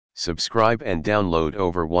Subscribe and download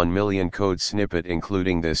over 1 million code snippet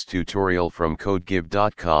including this tutorial from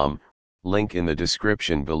codegive.com, link in the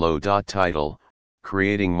description below. Title: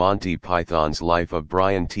 Creating Monty Python's Life of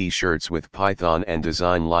Brian T-shirts with Python and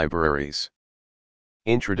Design Libraries.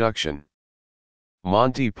 Introduction.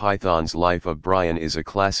 Monty Python's Life of Brian is a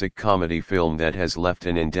classic comedy film that has left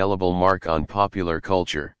an indelible mark on popular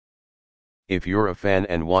culture. If you're a fan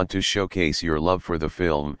and want to showcase your love for the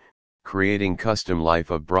film, creating custom Life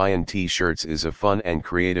of Brian T-shirts is a fun and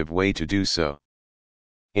creative way to do so.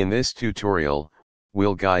 In this tutorial,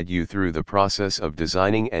 we'll guide you through the process of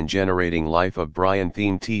designing and generating Life of Brian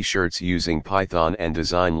themed T-shirts using Python and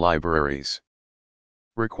design libraries.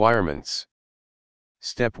 Requirements.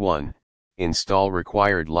 Step 1. Install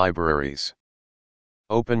required libraries.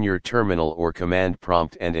 Open your terminal or command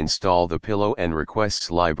prompt and install the Pillow and Requests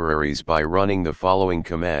libraries by running the following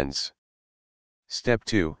commands. Step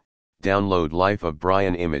 2. Download Life of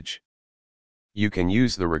Brian image. You can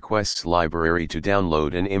use the Requests library to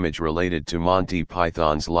download an image related to Monty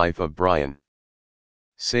Python's Life of Brian.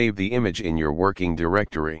 Save the image in your working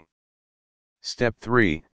directory. Step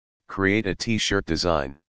 3. Create a T-shirt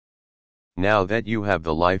design. Now that you have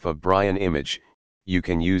the Life of Brian image, you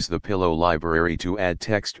can use the Pillow library to add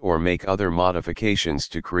text or make other modifications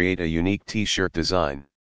to create a unique T-shirt design.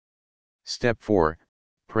 Step 4.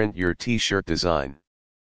 Print your T-shirt design.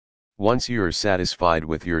 Once you're satisfied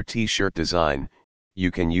with your T-shirt design, you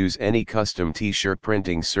can use any custom T-shirt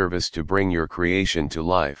printing service to bring your creation to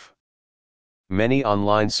life. Many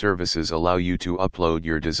online services allow you to upload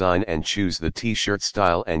your design and choose the T-shirt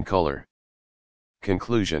style and color.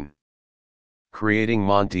 Conclusion. Creating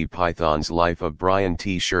Monty Python's Life of Brian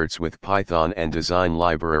T-shirts with Python and design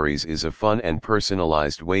libraries is a fun and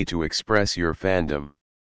personalized way to express your fandom.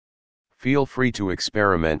 Feel free to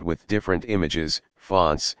experiment with different images,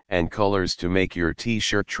 fonts, and colors to make your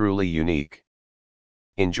T-shirt truly unique.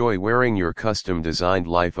 Enjoy wearing your custom designed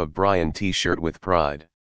Life of Brian T-shirt with pride.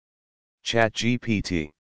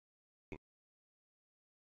 ChatGPT.